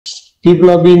people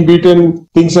are being beaten,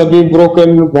 things are being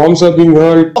broken, bombs are being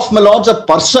hurled. Of, my lords, a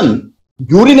person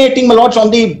urinating, my lords,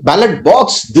 on the ballot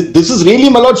box. This is really,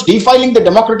 my lords, defiling the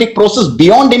democratic process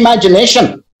beyond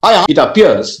imagination. It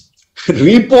appears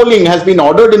repolling has been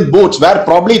ordered in booths where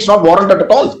probably it's not warranted at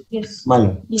all. Yes.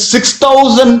 Yes.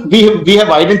 6,000 we have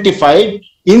identified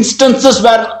instances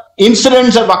where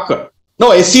incidents have occurred.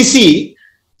 No, SEC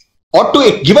ought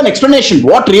to give an explanation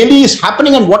what really is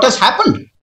happening and what has happened.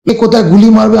 That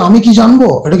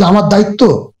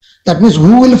means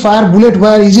who will fire bullet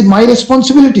where? Is it my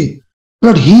responsibility?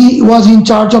 But he was in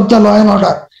charge of the law and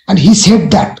order and he said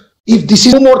that. If this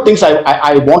is two more things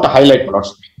I want to highlight, my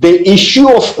lords. The issue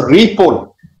of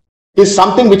repoll is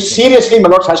something which seriously, my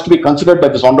lords, has to be considered by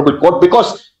this honorable court,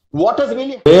 because what has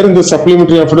really there in the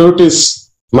supplementary affidavit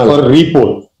is for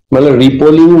repoll.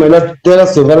 Repolling, there are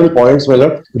several points,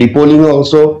 repolling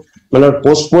also,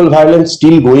 post-poll violence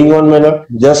still going on,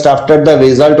 just after the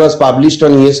result was published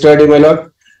on yesterday,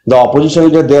 the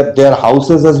opposition leader, their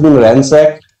houses has been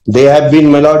ransacked, they have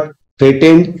been,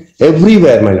 threatened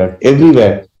everywhere,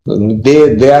 everywhere.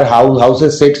 Their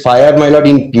houses set fire,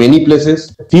 in many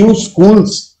places. Few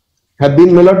schools have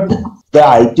been, the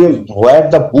item where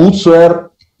the booths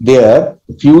were there,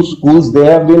 few schools, they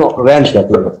have been ransacked.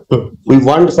 We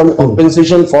want some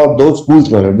compensation for those schools,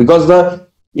 because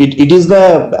it is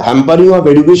the hampering of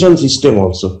education system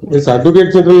also. Yes,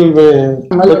 Advocate General,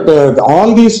 but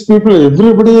all these people,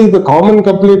 everybody, the common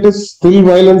complaint is still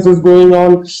violence is going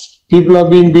on. People are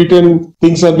being beaten,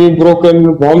 things are being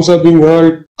broken, bombs are being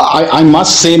hurled. I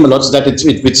must say, my lords, that it's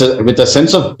with a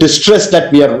sense of distress that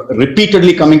we are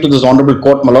repeatedly coming to this honorable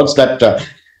court, my lords, that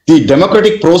the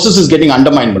democratic process is getting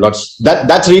undermined, my lords.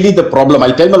 That's really the problem.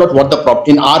 I'll tell my lord what the problem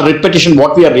in our repetition,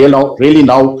 what we are really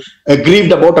now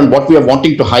aggrieved about and what we are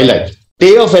wanting to highlight.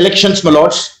 Day of elections, my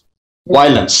lords,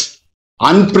 violence,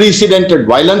 unprecedented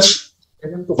violence,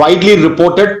 widely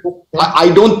reported. I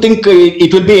don't think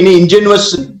it will be any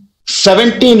ingenuous.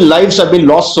 17 lives have been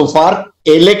lost so far,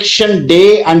 election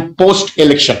day and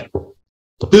post-election.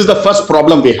 This is the first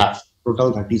problem we have.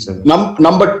 Total 37.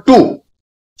 Number two,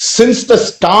 since the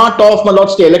start of, my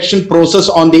lords, the election process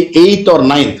on the 8th or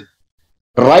 9th,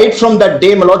 right from that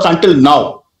day, my lords, until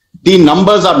now, the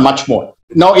numbers are much more.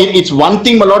 Now, it's one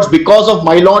thing, my lords, because of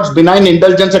my lords' benign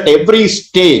indulgence at every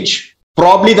stage,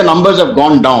 probably the numbers have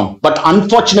gone down. But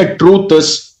unfortunate truth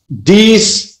is,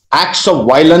 these acts of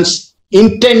violence,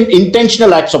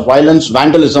 intentional acts of violence,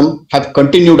 vandalism, have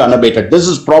continued unabated. This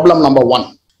is problem number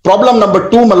one. Problem number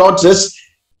two, my lords, is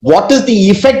what is the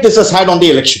effect this has had on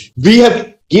the election? We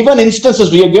have given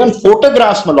instances, we have given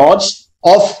photographs, my lords,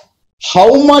 of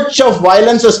how much of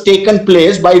violence has taken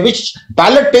place by which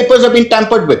ballot papers have been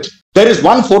tampered with. There is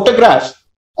one photograph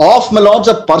of, my lords,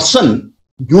 a person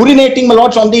urinating, my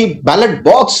lords, on the ballot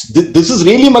box. This is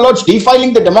really, my lords,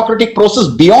 defiling the democratic process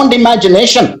beyond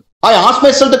imagination. I asked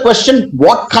myself the question,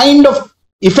 what kind of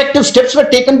effective steps were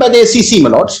taken by the SEC, my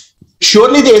lords?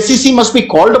 Surely the SEC must be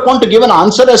called upon to give an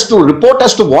answer report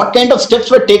as to what kind of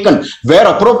steps were taken, where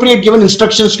appropriate, given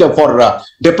instructions for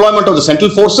deployment of the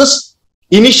central forces.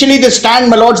 Initially, the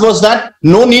stand, my lords, was that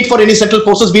no need for any central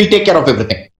forces, we'll take care of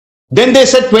everything. Then they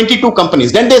said 22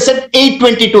 companies. Then they said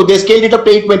 822. They scaled it up to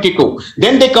 822.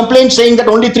 Then they complained saying that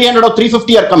only 300 or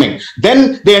 350 are coming.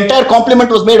 Then the entire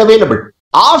complement was made available.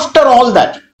 After all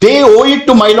that, they owe it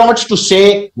to my lords to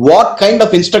say what kind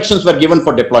of instructions were given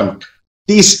for deployment.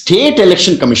 The State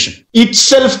Election Commission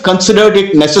itself considered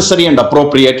it necessary and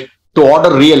appropriate to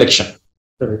order re-election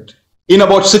in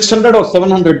about 600 or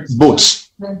 700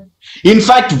 booths. In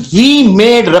fact, we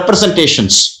made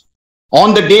representations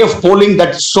on the day of polling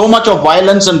that so much of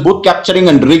violence and booth capturing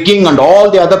and rigging and all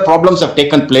the other problems have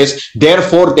taken place.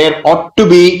 Therefore, there ought to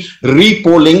be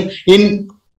re-polling in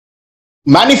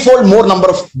manifold more number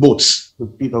of booths.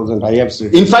 50,000, I have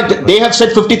said. In fact, they have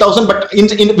said 50,000, but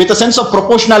with a sense of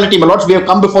proportionality, my lords, we have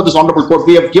come before this honorable court.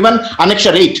 We have given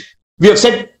Annexure 8. We have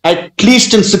said at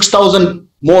least in 6,000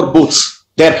 more booths,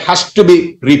 there has to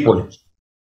be repolling.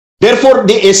 Therefore,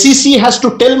 the SEC has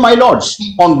to tell my lords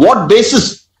on what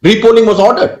basis repolling was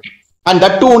ordered, and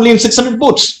that too only in 600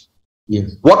 booths.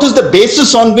 Yes. What is the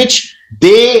basis on which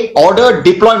they ordered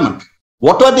deployment?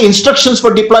 What were the instructions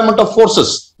for deployment of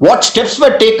forces? What steps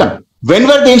were taken? When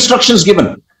were the instructions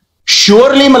given?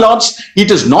 Surely, my lords, it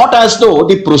is not as though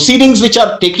the proceedings which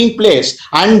are taking place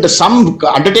and some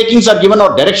undertakings are given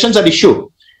or directions are issued.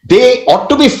 They ought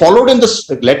to be followed in this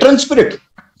letter and spirit.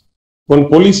 One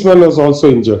policeman was also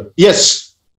injured.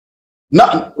 Yes.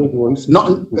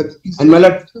 And my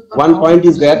lord, one point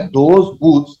is that those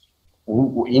booths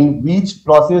in which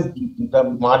process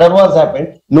the murder was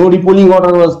happened, no repolling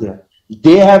order was there.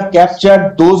 they have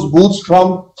captured those booths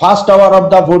from first hour of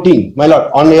the voting, my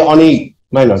lord, on a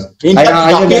my lord. In fact,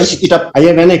 I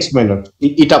have annexed, my lord.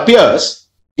 It appears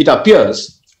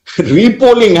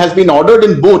repolling has been ordered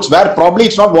in booths where probably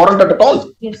it's not warranted at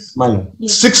all. Yes. My lord.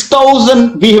 Yes.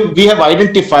 6,000 we have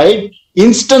identified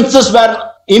instances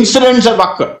where incidents have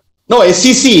occurred. No,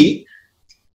 SEC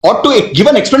ought to give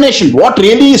an explanation what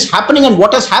really is happening and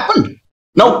what has happened.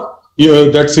 Now, Yeah,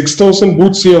 that 6,000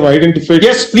 booths you have identified.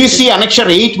 yes, please see Annexure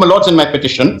 8, my lords, in my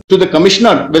petition to the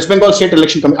Commissioner, West Bengal State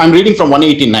Election Commission. I'm reading from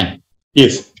 189.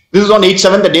 Yes. This is on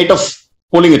 8/7, the date of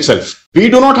polling itself. We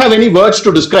do not have any words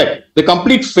to describe the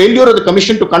complete failure of the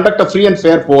Commission to conduct a free and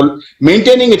fair poll,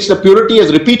 maintaining its purity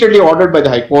as repeatedly ordered by the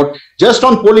High Court. Just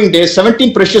on polling day,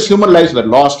 17 precious human lives were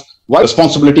lost. Why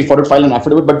responsibility for it? File an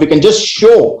affidavit, but we can just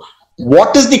show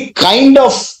what is the kind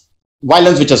of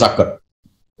violence which has occurred.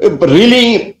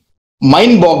 Really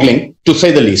mind-boggling, to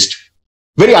say the least.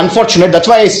 Very unfortunate. That's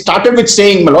why I started with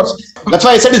saying, my lords, that's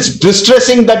why I said it's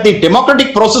distressing that the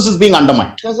democratic process is being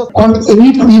undermined. On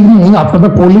 8th evening, after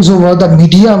the poll is over, the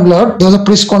media, Lord, there was a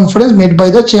press conference made by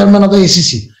the chairman of the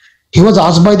SEC. He was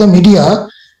asked by the media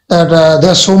that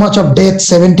there's so much of death,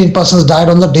 17 persons died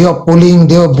on the day of polling,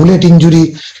 there were bullet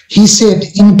injury. He said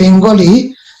in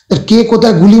Bengali, that ke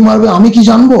kothay guli marbe ami ki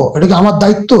janbo, eta ki amar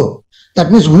daitto. That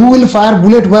means who will fire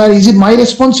bullet where? Is it my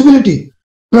responsibility?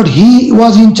 But he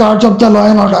was in charge of the law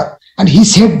and order, and he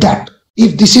said that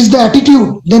if this is the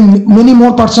attitude, then many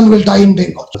more persons will die in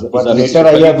Bengal. But later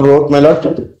I have wrote, my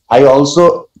lord, I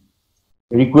also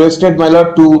requested, my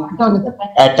lord, to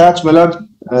attach, my lord,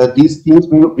 these things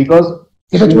because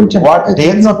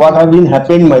what have been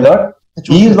happened, my lord,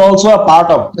 he is also a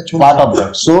part of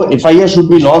that. So FIR should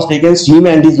be lost against him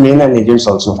and his men and agents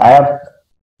also. I have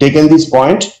taken this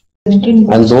point,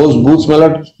 and those booths, my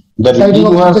lord, the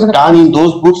repolling was done in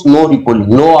those booths, no repolling,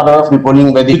 no order of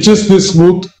repolling by the. Which is this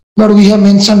booth? Lord, we have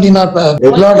mentioned in our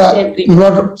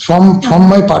Lord, from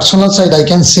my personal side, I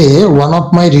can say one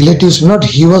of my relatives, Lord,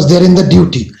 he was there in the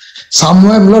duty.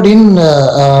 Somewhere, Lord, in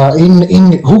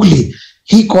Hooghly,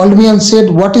 he called me and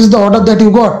said, "What is the order that you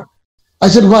got?" I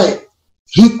said, "Why?"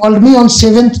 He called me on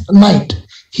 7th night.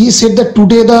 He said that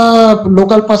today the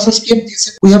local persons came. They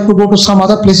said, "We have to go to some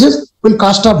other places. We'll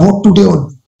cast a vote today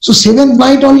only." So 7th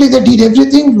night only they did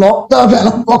everything, locked the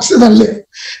ballot boxes and left.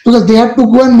 Because they had to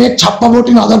go and make chappa vote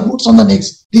in other booths on the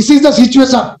next. This is the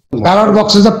situation. Ballot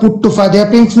boxes are put to fire. They are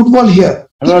playing football here.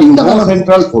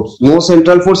 No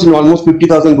central force in almost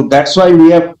 50,000 booths. That's why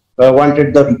we have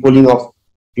wanted the repolling of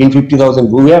in 50,000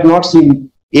 booths. We have not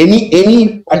seen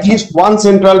any at least one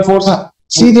central force.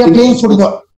 See, they are playing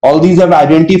football. All these have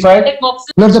identified.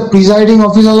 Lord, the presiding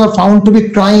officers are found to be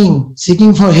crying,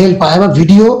 seeking for help. I have a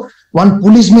video. One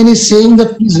policeman is saying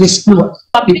that please rescue us.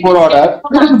 Before order,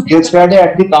 yesterday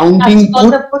at the counting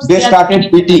booth, they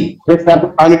started beating. They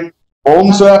started,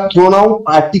 homes were thrown out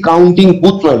at the counting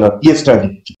booth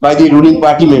yesterday by the ruling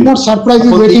party members. Not surprised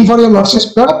is waiting for your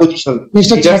lordship. Opposition.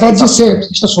 Mr. Chatterjee said,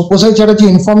 Mr. Soposai Chatterjee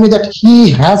informed me that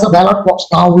he has a ballot box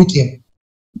now with him.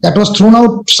 That was thrown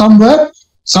out somewhere.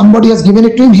 Somebody has given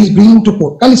it to him. He's bringing to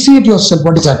court. Can you see it yourself?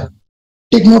 What is happening?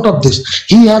 Take note of this.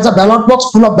 He has a ballot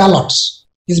box full of ballots.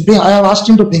 I have asked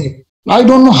him to bring it. I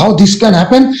don't know how this can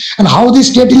happen and how the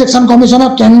state election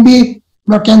commissioner can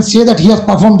say that he has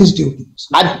performed his duty.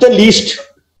 At the least,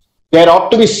 there ought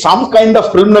to be some kind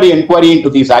of preliminary inquiry into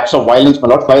these acts of violence, my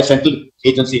lord, by a central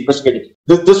agency investigating.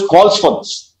 This calls for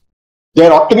this.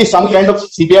 There ought to be some kind of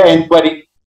CBI inquiry,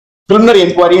 preliminary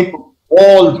inquiry into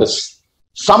all this.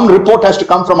 Some report has to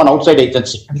come from an outside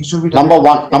agency. Number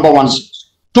one.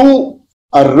 Two,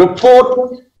 a report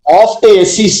of the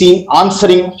SEC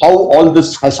answering how all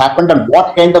this has happened and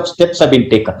what kind of steps have been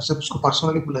taken.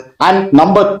 And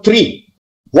number three,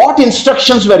 what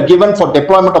instructions were given for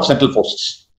deployment of central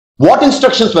forces? What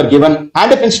instructions were given,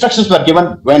 and if instructions were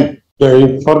given, when?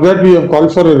 For that we have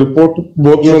called for a report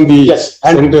both from the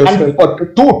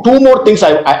two more things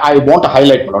I want to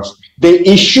highlight, my lords. The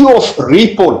issue of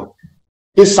repoll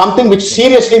is something which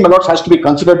seriously, my lords, has to be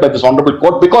considered by this honorable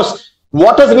court, because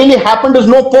what has really happened is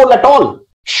no poll at all.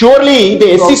 Surely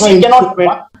the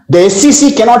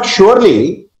SEC cannot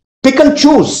surely pick and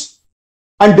choose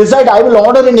and decide I will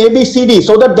order in ABCD,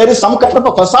 so that there is some kind of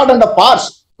a facade and a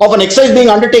farce of an exercise being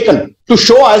undertaken to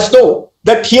show as though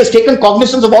that he has taken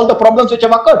cognizance of all the problems which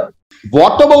have occurred.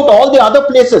 What about all the other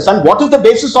places, and what is the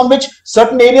basis on which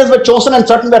certain areas were chosen and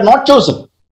certain were not chosen?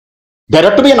 There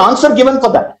had to be an answer given for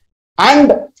that.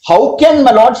 And how can,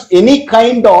 my lords, any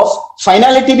kind of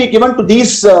finality be given to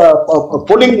these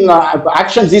polling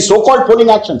actions, these so-called polling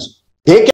actions? They can